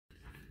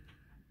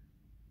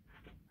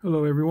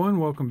Hello everyone,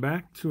 welcome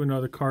back to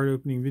another card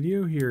opening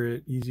video here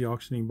at Easy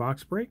Auctioning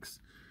Box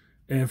Breaks.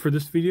 And for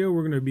this video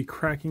we're going to be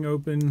cracking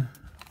open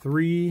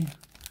 3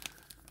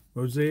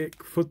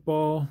 Mosaic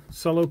football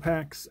cello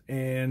packs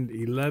and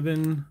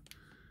 11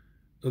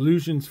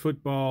 Illusions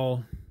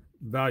football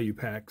value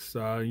packs.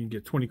 You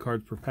get 20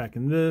 cards per pack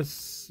in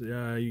this.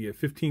 You get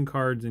 15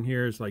 cards in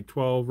here. It's like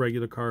 12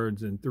 regular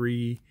cards and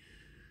 3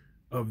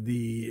 of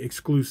the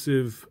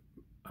exclusive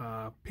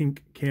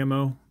pink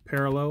camo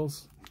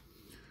parallels.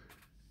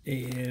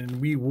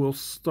 And we will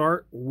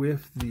start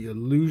with the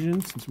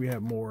Illusion since we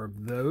have more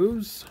of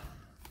those.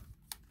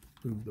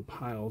 Move the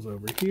piles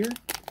over here.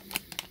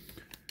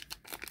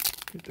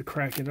 Get the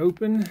Kraken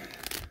open.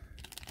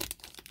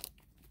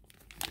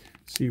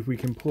 See if we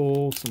can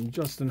pull some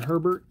Justin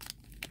Herbert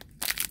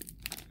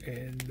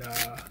and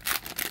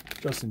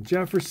Justin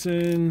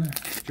Jefferson,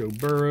 Joe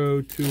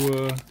Burrow,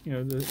 Tua,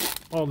 you know,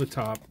 all the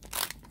top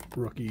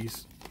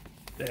rookies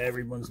that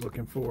everyone's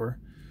looking for.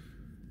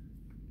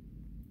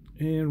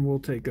 And we'll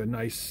take a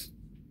nice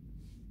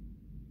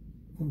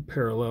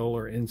parallel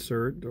or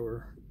insert,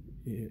 or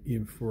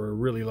even for a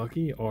really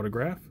lucky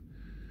autograph.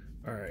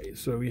 All right,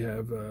 so we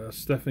have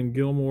Stephen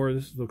Gilmore.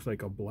 This looks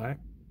like a black.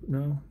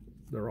 No,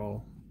 they're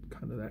all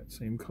kind of that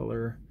same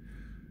color.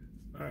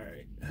 All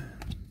right.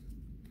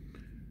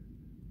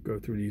 Go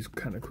through these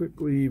kind of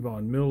quickly.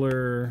 Von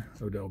Miller,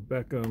 Odell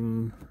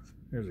Beckham.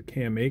 There's a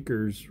Cam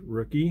Akers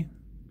rookie.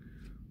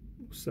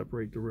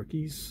 Separate the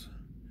rookies.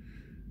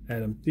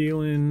 Adam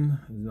Thielen,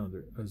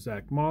 another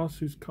Zach Moss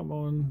who's come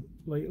on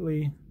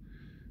lately.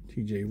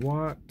 TJ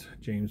Watt,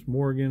 James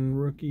Morgan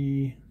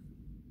rookie.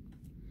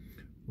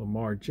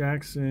 Lamar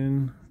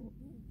Jackson.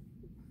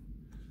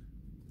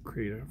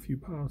 Create a few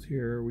piles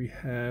here. We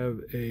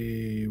have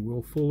a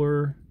Will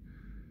Fuller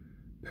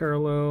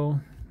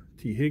parallel.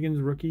 T. Higgins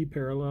rookie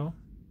parallel.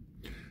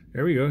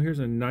 There we go. Here's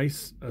a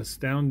nice,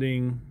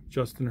 astounding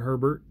Justin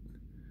Herbert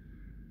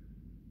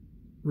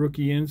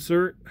rookie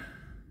insert.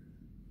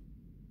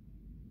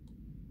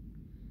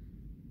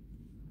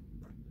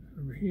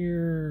 Over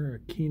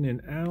here,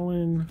 Keenan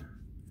Allen,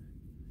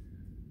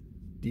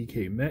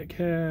 DK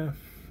Metcalf,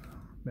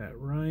 Matt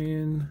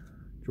Ryan,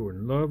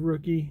 Jordan Love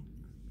rookie,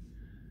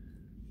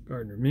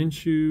 Gardner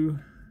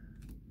Minshew,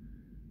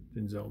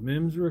 Denzel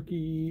Mims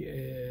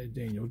rookie,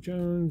 Daniel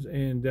Jones,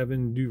 and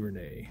Devin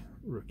Duvernay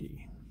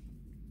rookie.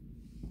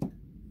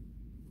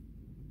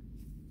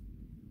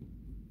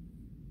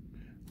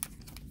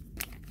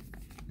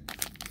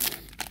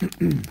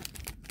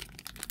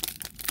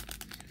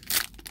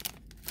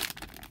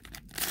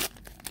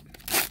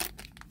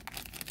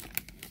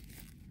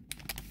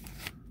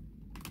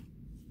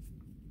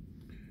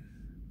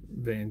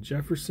 Van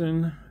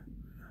Jefferson,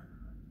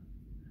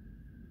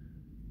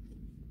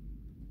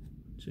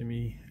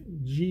 Jimmy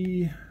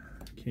G,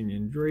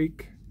 Kenyon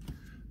Drake.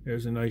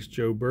 There's a nice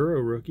Joe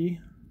Burrow rookie.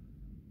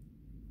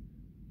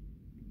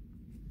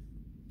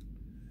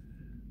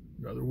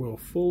 Another Will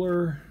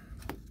Fuller,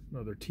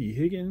 another T.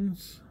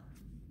 Higgins,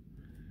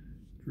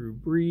 Drew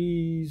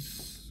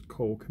Brees,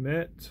 Cole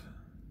Kmet,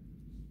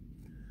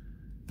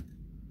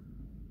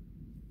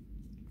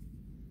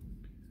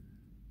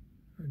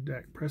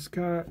 Dak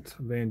Prescott,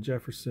 Van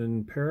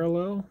Jefferson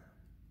parallel,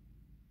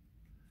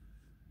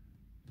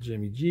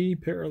 Jimmy G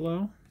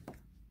parallel,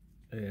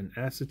 and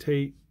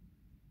acetate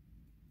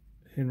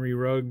Henry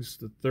Ruggs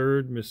the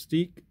third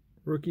Mystique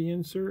rookie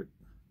insert.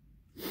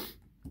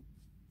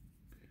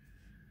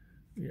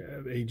 We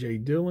have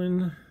AJ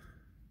Dillon,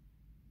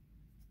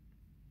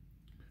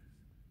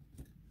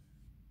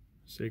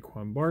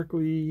 Saquon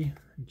Barkley,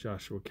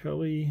 Joshua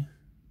Kelly,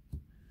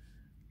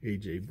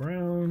 AJ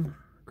Brown,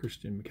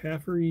 Christian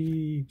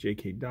McCaffrey,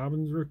 J.K.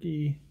 Dobbins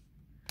rookie,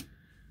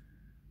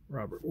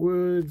 Robert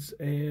Woods,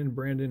 and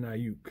Brandon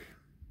Ayuk.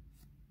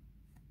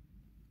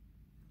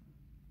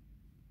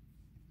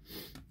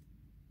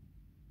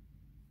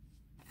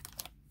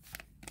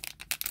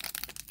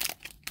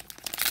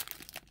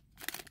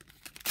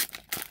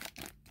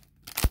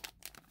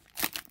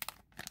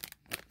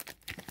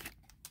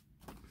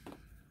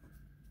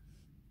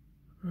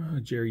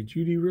 Jerry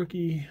Jeudy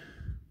rookie,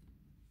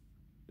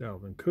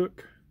 Dalvin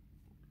Cook,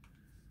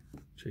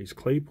 Chase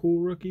Claypool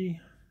rookie,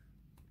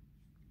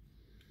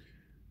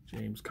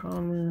 James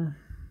Conner,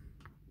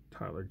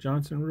 Tyler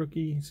Johnson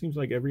rookie. Seems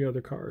like every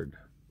other card,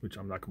 which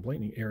I'm not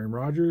complaining. Aaron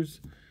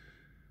Rodgers,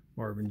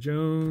 Marvin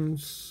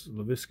Jones,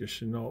 Laviska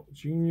Shenault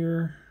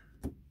Jr.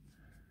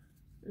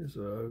 There's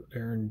a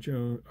Aaron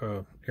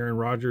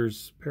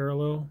Rodgers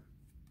parallel,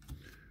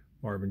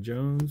 Marvin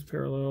Jones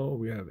parallel.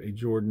 We have a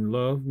Jordan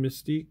Love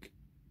Mystique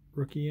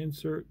rookie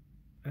insert,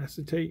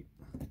 acetate.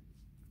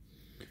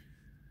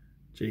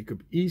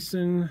 Jacob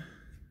Eason,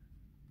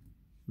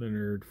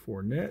 Leonard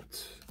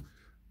Fournette,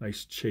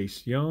 nice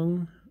Chase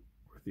Young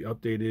with the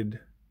updated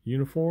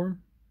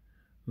uniform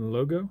and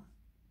logo.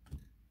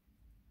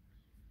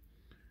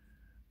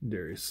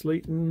 Darius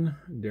Slayton,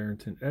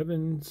 Darrington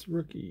Evans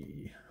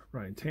rookie,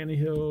 Ryan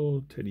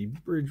Tannehill, Teddy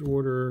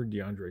Bridgewater,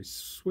 DeAndre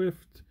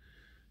Swift,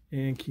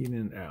 and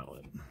Keenan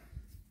Allen.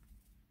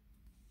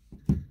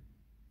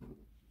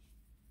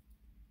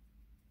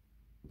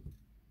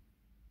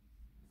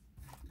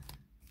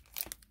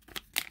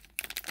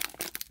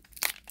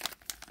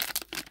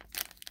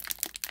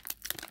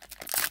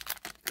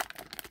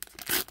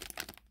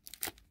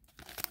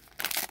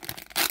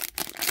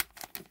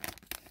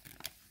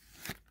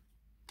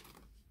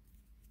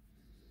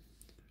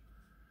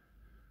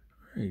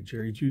 right,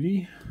 Jerry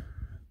Jeudy,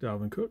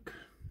 Dalvin Cook.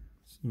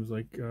 Seems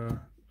like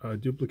a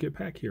duplicate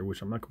pack here,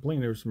 which I'm not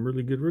complaining. There's some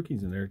really good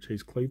rookies in there.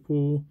 Chase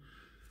Claypool,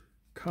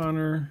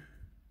 Connor,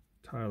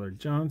 Tyler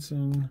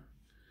Johnson,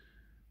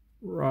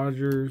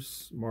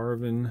 Rogers,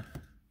 Marvin,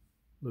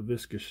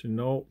 Laviska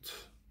Shenault,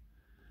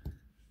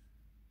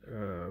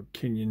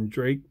 Kenyon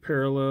Drake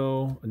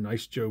parallel, a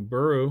nice Joe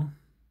Burrow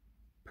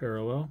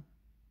parallel,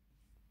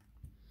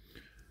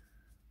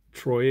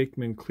 Troy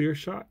Aikman clear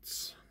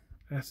shots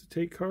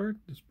acetate card.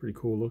 That's pretty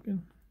cool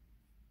looking.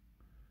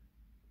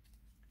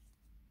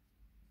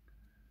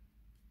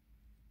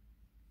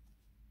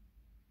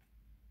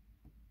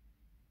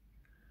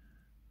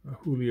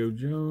 Julio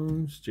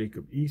Jones,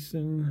 Jacob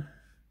Eason,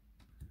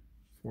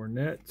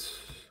 Fournette,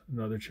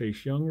 another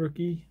Chase Young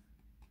rookie,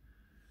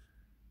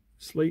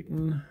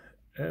 Slayton,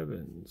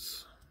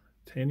 Evans,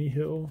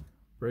 Tannehill,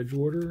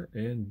 Bridgewater,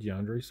 and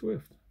DeAndre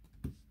Swift.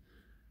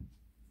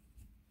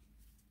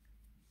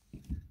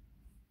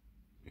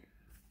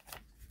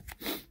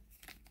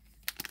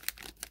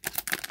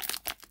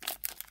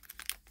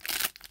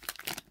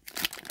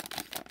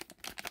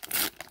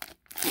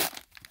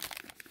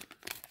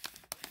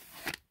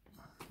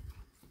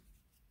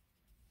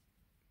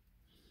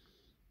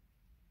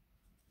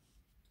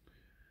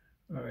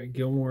 All right,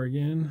 Gilmore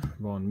again,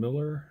 Von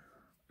Miller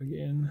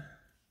again,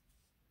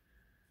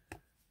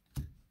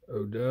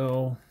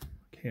 Odell,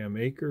 Cam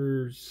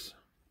Akers,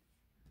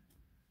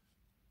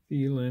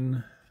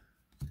 Thielen,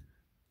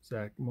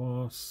 Zach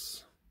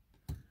Moss,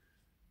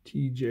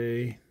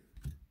 TJ,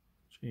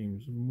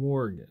 James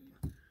Morgan.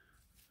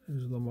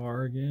 There's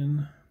Lamar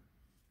again.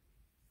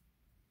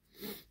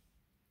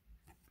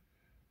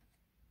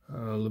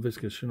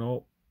 Laviska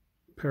Shenault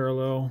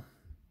parallel,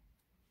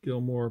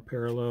 Gilmore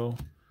parallel,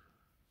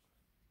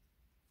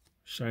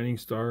 Shining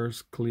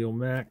Stars, Khalil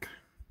Mack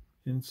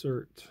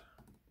insert,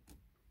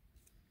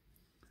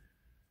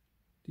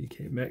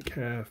 DK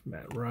Metcalf,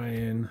 Matt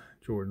Ryan,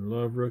 Jordan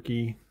Love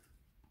rookie,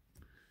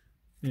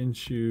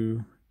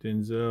 Minshew,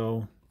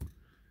 Denzel,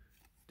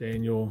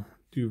 Daniel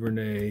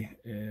Duvernay,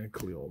 and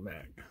Khalil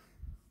Mack.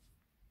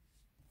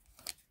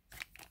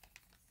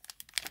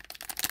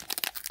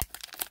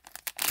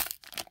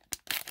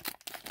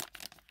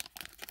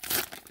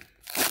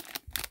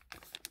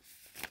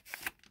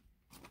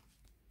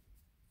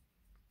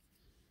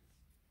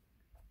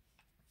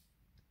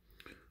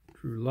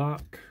 Drew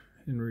Lock,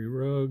 Henry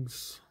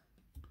Ruggs,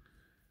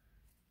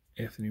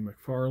 Anthony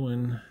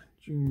McFarlane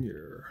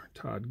Jr.,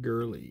 Todd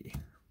Gurley,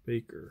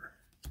 Baker,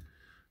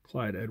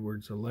 Clyde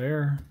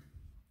Edwards-Helaire,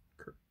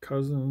 Kirk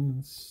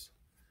Cousins,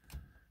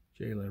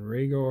 Jalen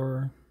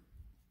Reagor,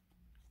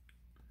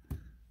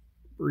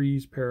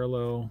 Breeze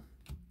parallel,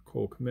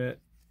 Cole Kmet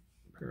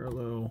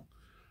parallel,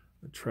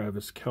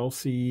 Travis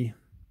Kelce,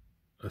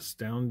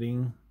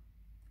 astounding,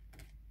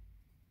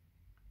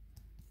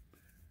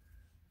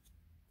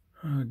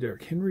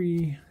 Derrick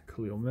Henry,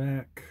 Khalil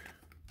Mack,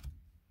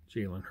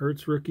 Jalen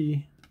Hurts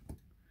rookie,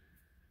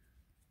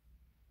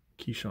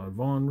 Keyshawn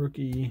Vaughn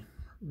rookie,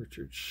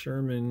 Richard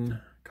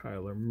Sherman,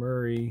 Kyler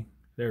Murray.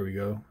 There we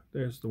go.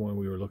 There's the one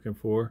we were looking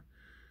for.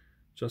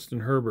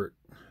 Justin Herbert,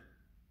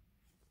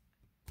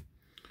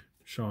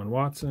 Sean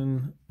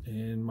Watson,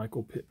 and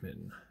Michael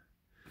Pittman.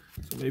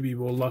 So maybe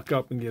we'll luck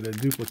up and get a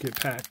duplicate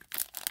pack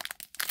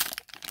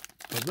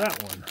of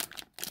that one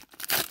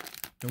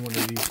in one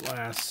of these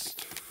last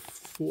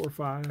 4 or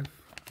 5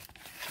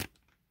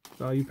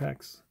 value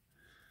packs.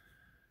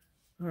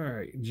 All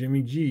right,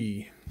 Jimmy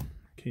G,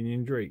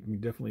 Kenyon Drake. We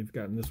definitely have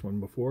gotten this one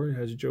before. It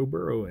has Joe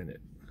Burrow in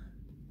it.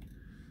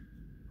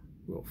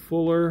 Will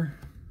Fuller,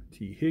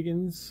 T.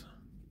 Higgins,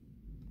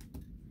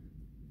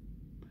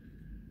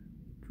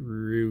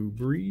 Drew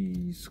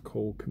Brees,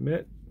 Cole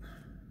Kmet,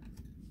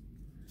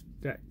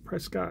 Dak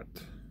Prescott,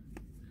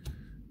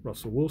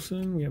 Russell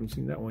Wilson. We haven't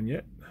seen that one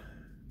yet.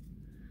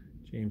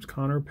 James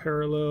Conner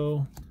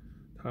parallel,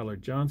 Tyler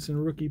Johnson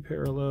rookie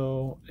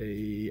parallel,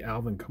 a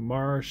Alvin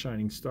Kamara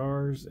Shining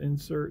Stars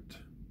insert,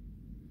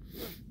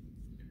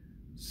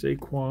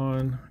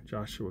 Saquon,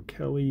 Joshua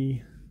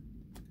Kelly,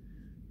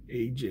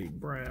 A.J.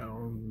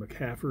 Brown,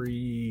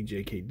 McCaffrey,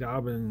 J.K.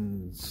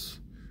 Dobbins,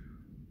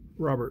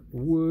 Robert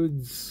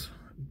Woods,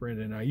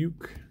 Brandon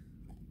Ayuk,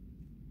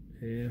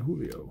 and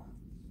Julio.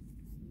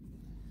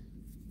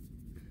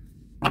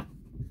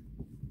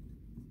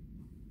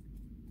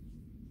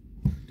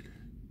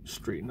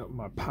 Straighten up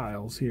my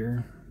piles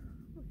here.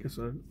 I guess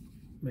I'd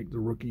make the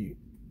rookie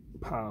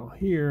pile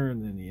here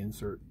and then the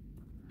insert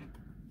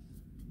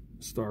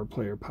star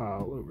player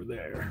pile over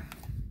there.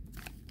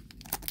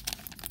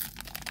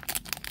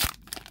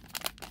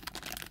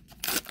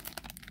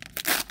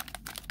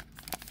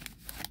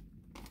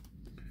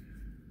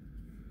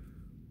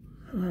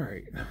 All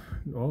right.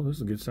 Well, this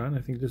is a good sign.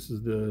 I think this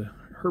is the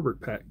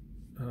Herbert pack.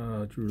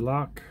 Drew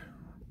Lock,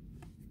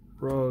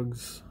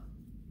 Ruggs,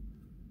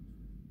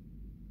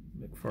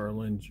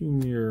 McFarlane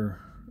Jr.,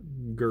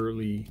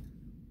 Gurley,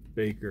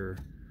 Baker,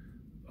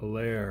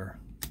 Helaire,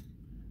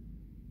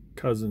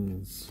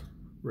 Cousins,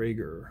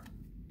 Reagor,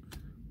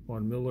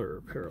 Von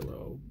Miller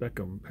parallel,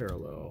 Beckham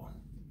parallel,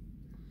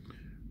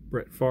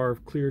 Brett Favre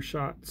clear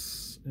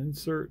shots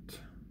insert.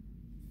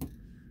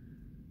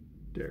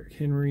 Derrick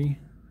Henry,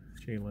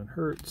 Jalen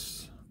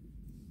Hurts,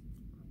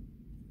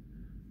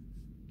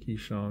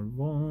 Keyshawn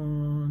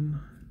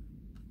Vaughn,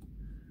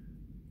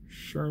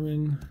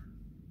 Sherman,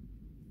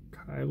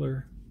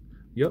 Kyler.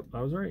 Yep,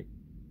 I was right.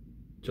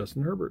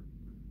 Justin Herbert.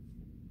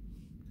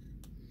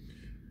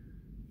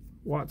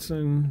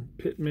 Watson,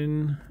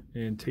 Pittman,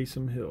 and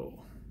Taysom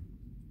Hill.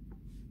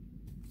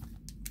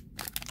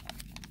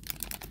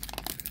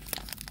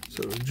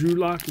 So if Drew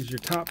Lock is your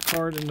top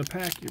card in the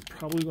pack, you're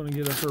probably going to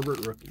get a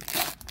Herbert rookie.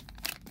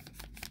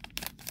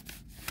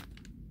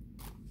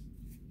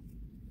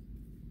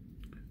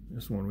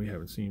 This one we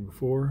haven't seen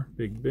before.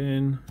 Big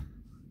Ben,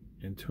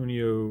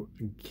 Antonio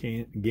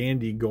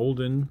Gandy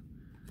Golden,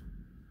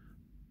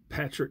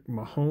 Patrick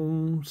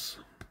Mahomes,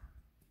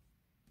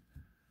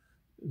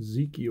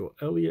 Ezekiel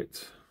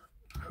Elliott.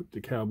 I hope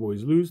the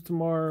Cowboys lose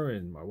tomorrow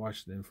and my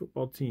Washington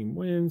football team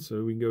wins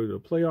so we can go to the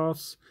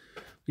playoffs.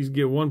 Please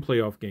get one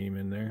playoff game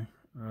in there.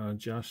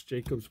 Josh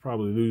Jacobs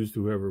probably lose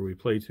to whoever we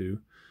play to.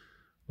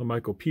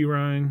 LaMichael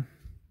Pirine,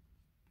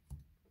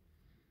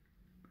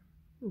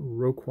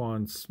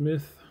 Roquan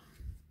Smith,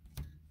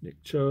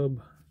 Nick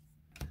Chubb,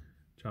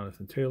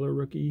 Jonathan Taylor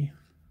rookie.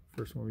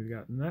 First one we've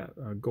gotten that.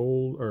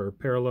 Gold or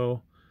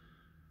parallel.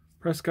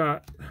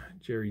 Prescott,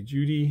 Jerry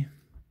Jeudy.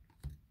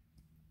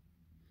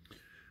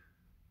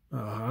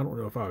 I don't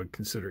know if I would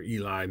consider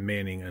Eli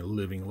Manning a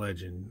living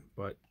legend,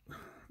 but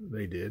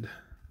they did.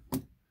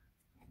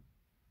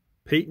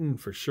 Peyton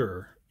for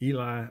sure.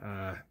 Eli,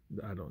 I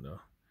don't know.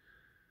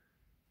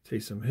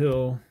 Taysom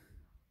Hill,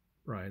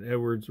 Bryan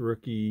Edwards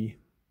rookie.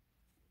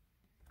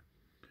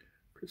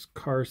 Chris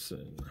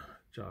Carson,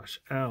 Josh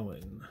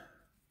Allen,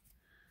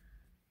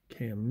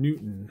 Cam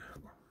Newton,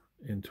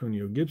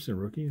 Antonio Gibson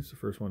rookie. It's the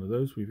first one of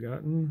those we've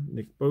gotten.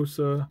 Nick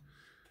Bosa,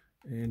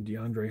 and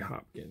DeAndre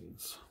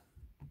Hopkins.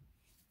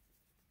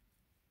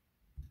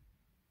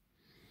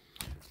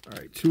 All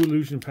right, 2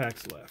 illusion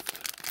packs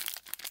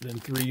left, then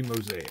 3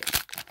 mosaic.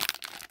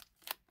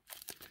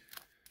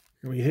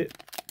 Can we hit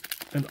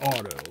an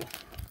auto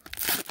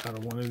out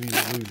of one of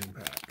these illusion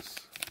packs?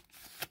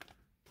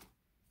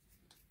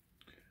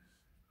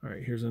 All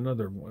right, here's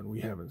another one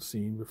we haven't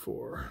seen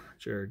before.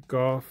 Jared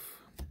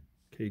Goff,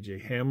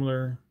 KJ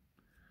Hamler,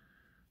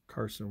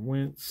 Carson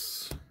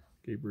Wentz,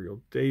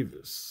 Gabriel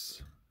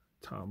Davis,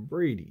 Tom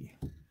Brady,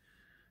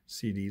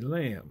 CeeDee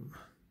Lamb,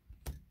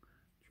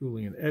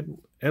 Julian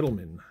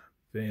Edelman,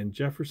 Van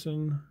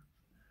Jefferson,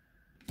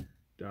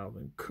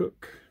 Dalvin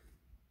Cook,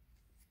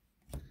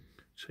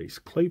 Chase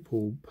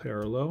Claypool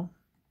parallel.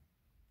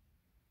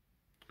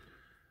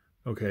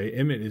 Okay,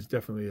 Emmett is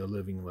definitely a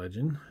living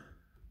legend.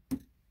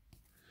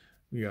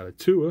 We got a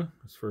Tua.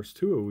 That's first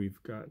Tua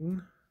we've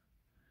gotten.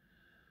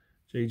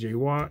 J.J.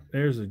 Watt.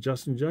 There's a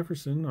Justin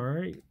Jefferson. All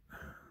right.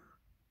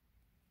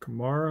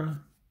 Kamara.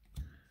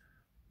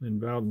 Lynn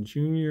Bowden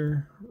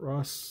Jr.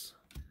 Russ.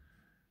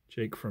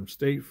 Jake from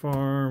State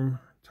Farm.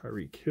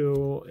 Tyreek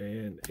Hill.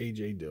 And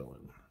A.J.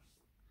 Dillon.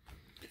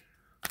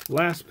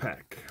 Last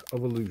pack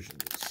of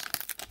illusions.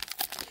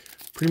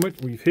 Pretty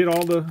much we've hit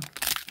all the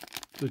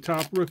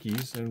top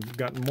rookies and we've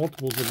gotten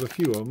multiples of a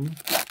few of them.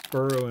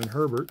 Burrow and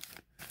Herbert.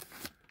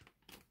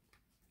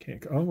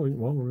 Can't. Oh,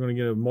 well, we're going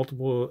to get a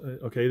multiple.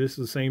 Okay, this is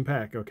the same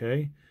pack.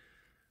 Okay.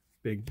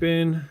 Big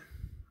Ben.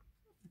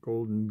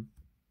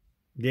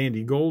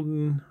 Gandy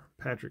Golden.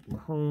 Patrick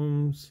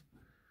Mahomes.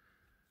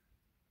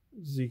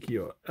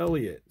 Ezekiel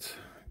Elliott.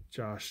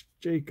 Josh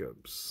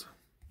Jacobs.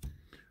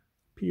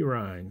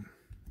 Pirine.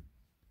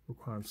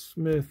 Roquan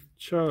Smith.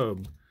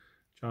 Chubb.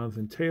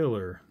 Jonathan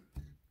Taylor.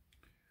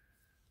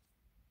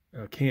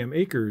 Cam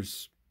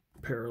Akers.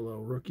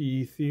 Parallel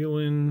rookie.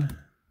 Thielen.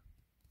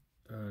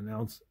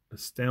 Announced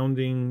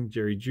astounding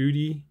Jerry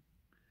Jeudy.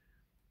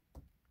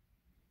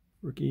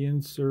 Rookie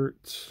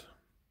insert.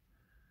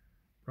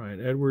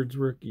 Bryan Edwards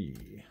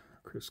rookie.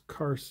 Chris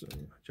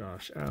Carson.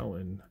 Josh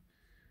Allen.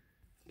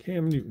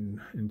 Cam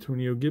Newton.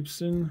 Antonio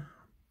Gibson.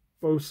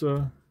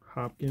 Bosa.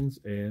 Hopkins.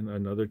 And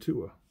another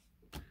Tua.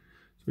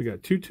 So we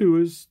got 2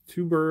 Tuas,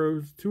 2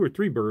 Burrows, 2 or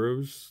 3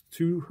 Burrows,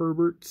 2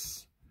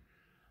 Herberts.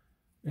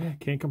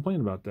 Can't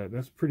complain about that.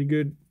 That's a pretty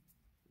good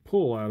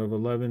pull out of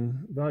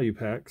 11 value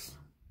packs.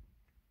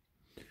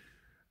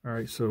 All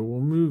right, so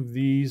we'll move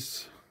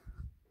these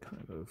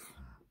kind of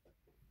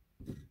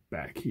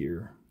back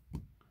here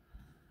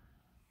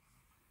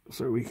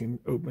so we can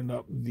open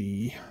up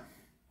the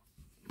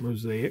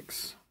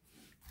mosaics.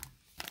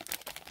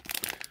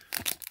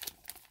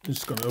 I'm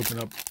just going to open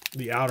up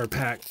the outer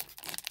pack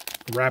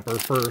wrapper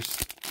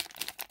first,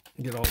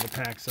 get all the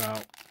packs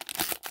out,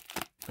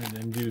 and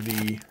then do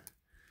the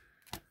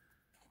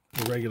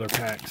regular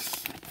packs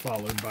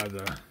followed by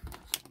the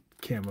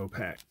camo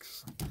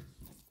packs.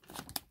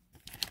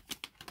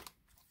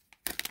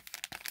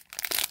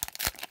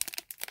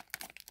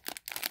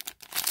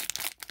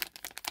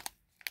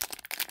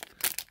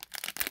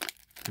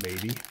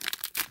 Maybe.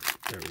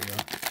 There we go.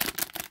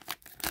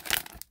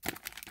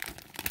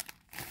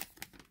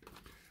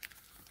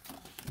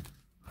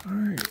 All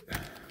right.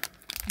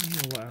 And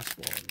the last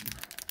one.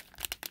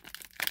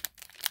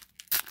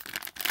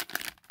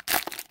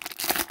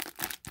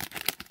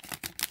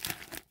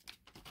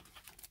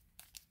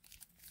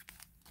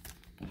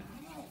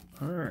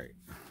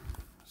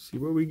 see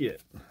what we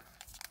get.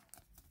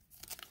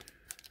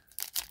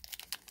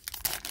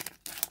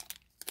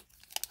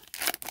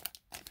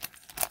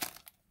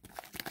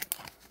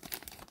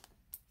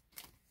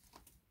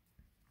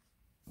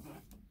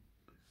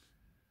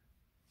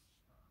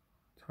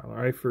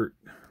 Tyler Eifert,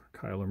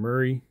 Kyler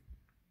Murray,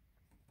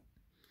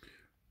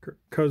 Kirk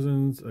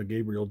Cousins, a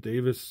Gabriel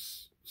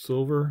Davis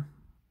Silver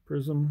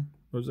Prism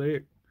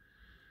Mosaic,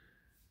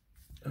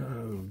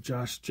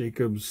 Josh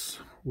Jacobs,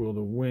 Will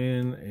to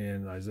Win,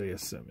 and Isaiah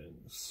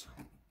Simmons.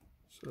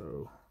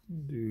 So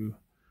do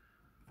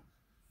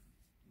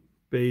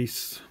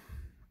base,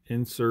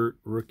 insert,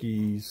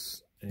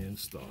 rookies, and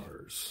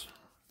stars.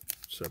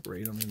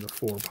 Separate them into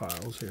 4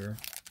 piles here.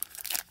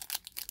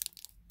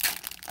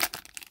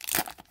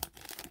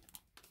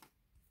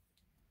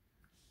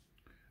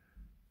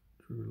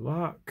 Drew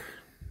Lock,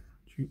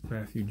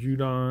 Matthew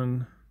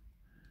Judon,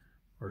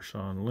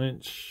 Marshawn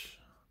Lynch,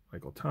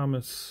 Michael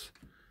Thomas,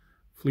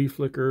 Flea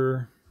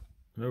Flicker,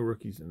 no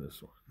rookies in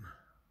this one.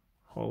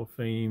 Hall of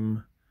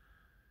Fame.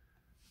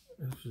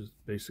 This is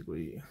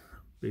basically a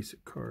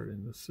basic card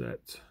in the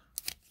set.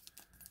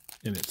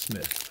 Emmitt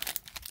Smith.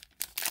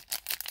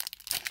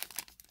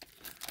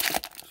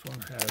 This one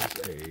has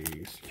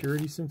a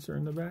security sensor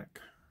in the back.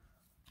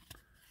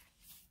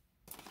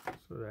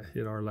 So that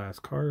hit our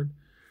last card.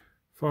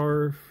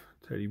 Favre,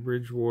 Teddy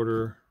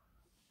Bridgewater,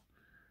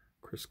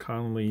 Chris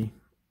Conley,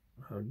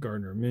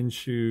 Gardner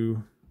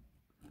Minshew,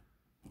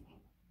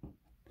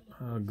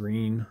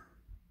 green,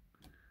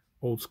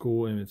 old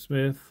school Emmitt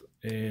Smith,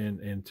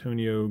 and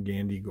Antonio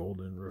Gandy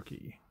Golden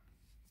rookie.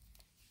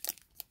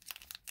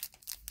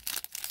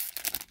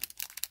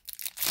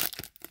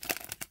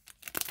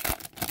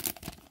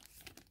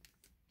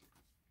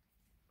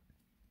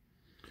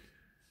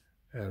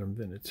 Adam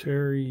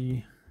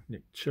Vinatieri,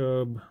 Nick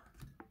Chubb,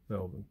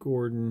 Melvin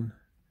Gordon,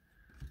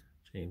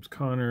 James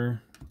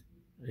Conner,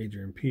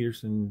 Adrian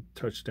Peterson,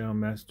 Touchdown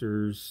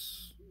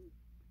Masters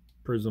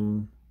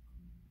Prism,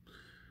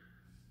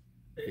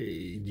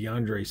 a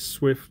DeAndre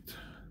Swift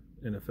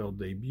NFL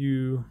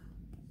debut,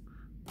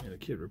 and a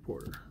Kid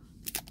Reporter.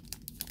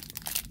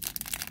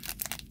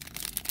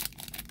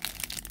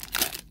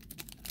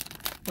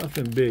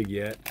 Nothing big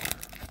yet.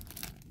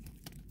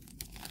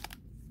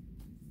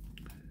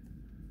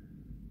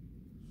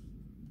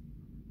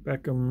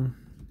 Beckham,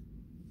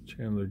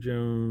 Chandler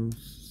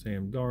Jones,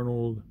 Sam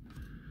Darnold.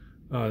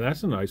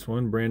 That's a nice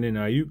one. Brandon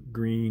Ayuk,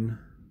 green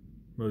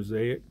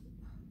Mosaic.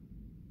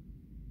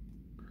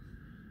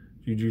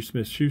 Juju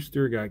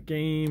Smith-Schuster got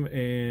game,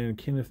 and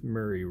Kenneth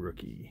Murray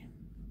rookie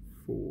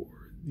for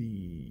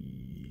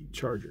the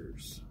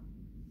Chargers.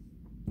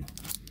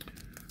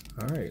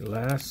 All right,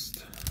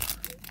 last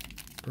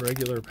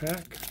regular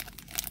pack.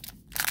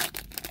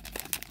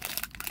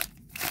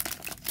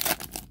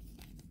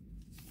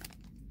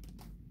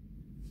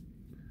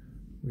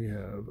 We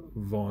have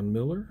Vaughn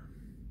Miller,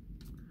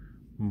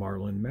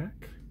 Marlon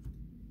Mack.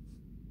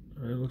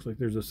 It looks like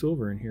there's a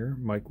silver in here.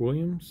 Mike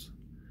Williams,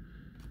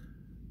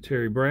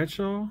 Terry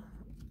Bradshaw,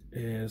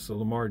 and it's a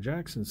Lamar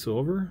Jackson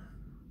silver.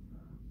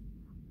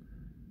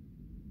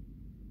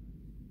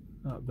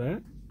 Not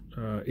bad.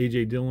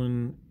 A.J.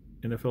 Dillon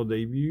NFL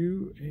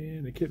debut,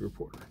 and a Kid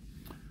Reporter.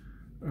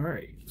 All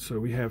right, so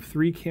we have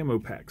 3 camo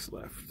packs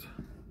left.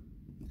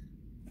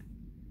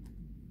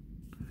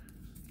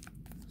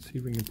 See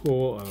if we can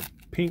pull a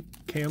pink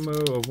camo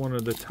of one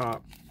of the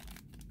top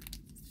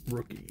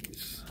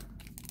rookies.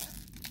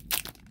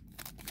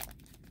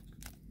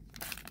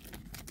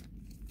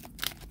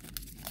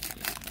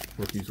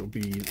 Rookies will be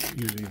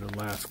usually the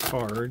last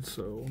card,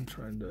 so I'm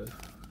trying to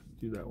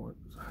do that one.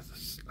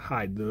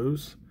 Hide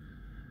those.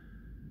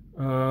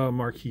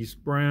 Marquise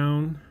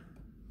Brown,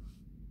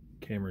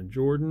 Cameron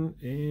Jordan,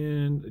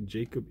 and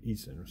Jacob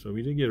Eason. So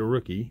we did get a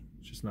rookie,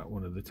 just not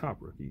one of the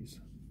top rookies.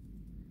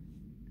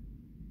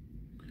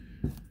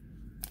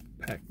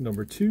 Pack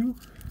number 2.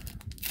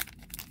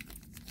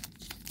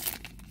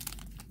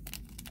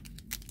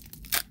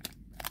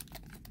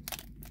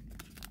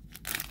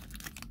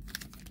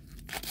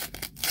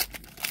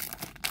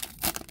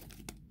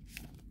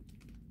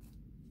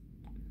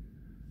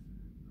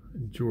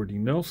 Jordy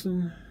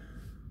Nelson,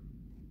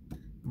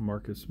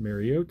 Marcus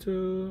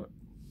Mariota,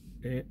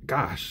 and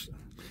gosh,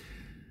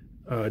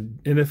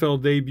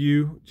 NFL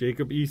debut,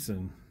 Jacob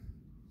Eason.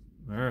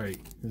 All right,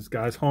 this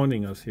guy's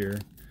haunting us here.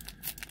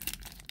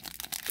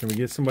 Can we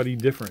get somebody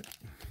different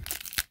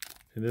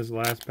in this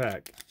last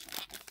pack?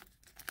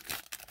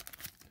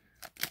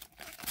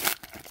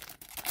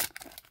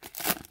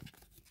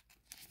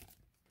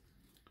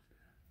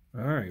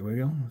 All right, we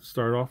go.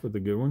 Start off with a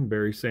good one.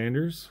 Barry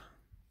Sanders,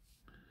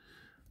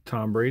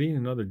 Tom Brady,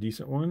 another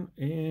decent one,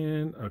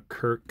 and a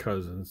Kirk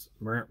Cousins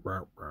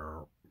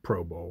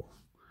Pro Bowl.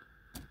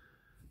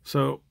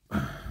 So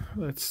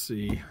let's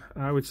see.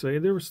 I would say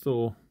there were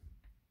still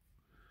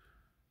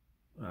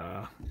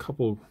a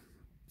couple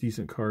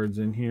decent cards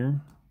in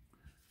here.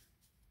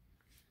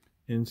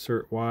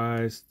 Insert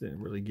wise,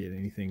 didn't really get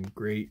anything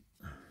great.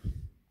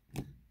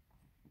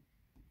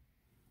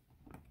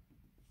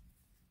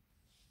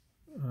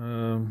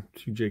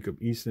 2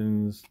 Jacob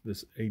Easons,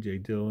 this A.J.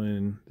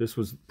 Dillon. This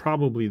was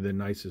probably the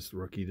nicest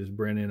rookie, this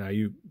Brandon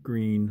Ayuk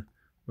green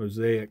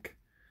Mosaic,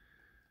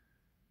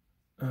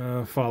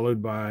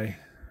 followed by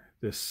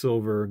this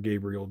silver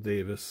Gabriel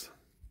Davis.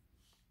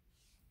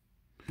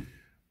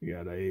 We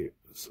got a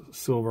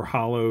silver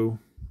hollow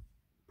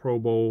Pro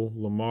Bowl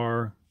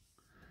Lamar.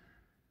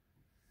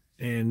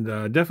 And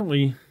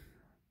definitely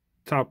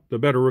the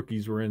better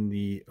rookies were in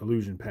the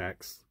illusion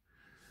packs.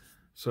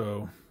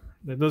 So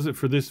that does it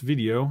for this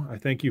video. I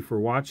thank you for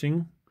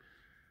watching.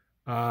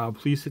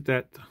 Please hit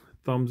that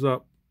thumbs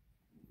up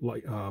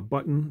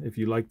button if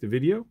you like the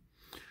video.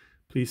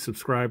 Please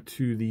subscribe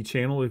to the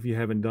channel if you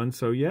haven't done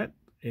so yet.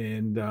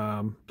 And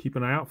keep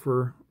an eye out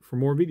for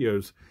more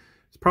videos.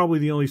 It's probably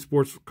the only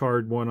sports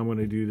card one I'm going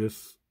to do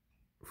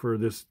for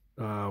this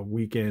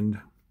weekend.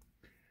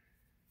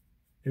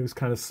 It was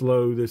kind of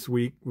slow this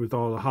week with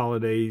all the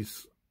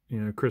holidays,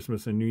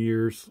 Christmas and New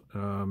Year's.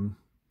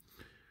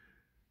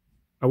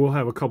 I will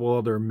have a couple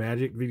other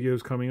Magic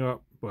videos coming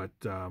up, but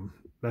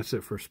that's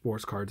it for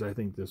sports cards, I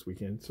think, this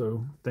weekend.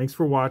 So thanks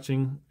for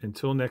watching.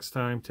 Until next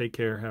time, take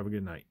care. Have a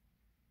good night.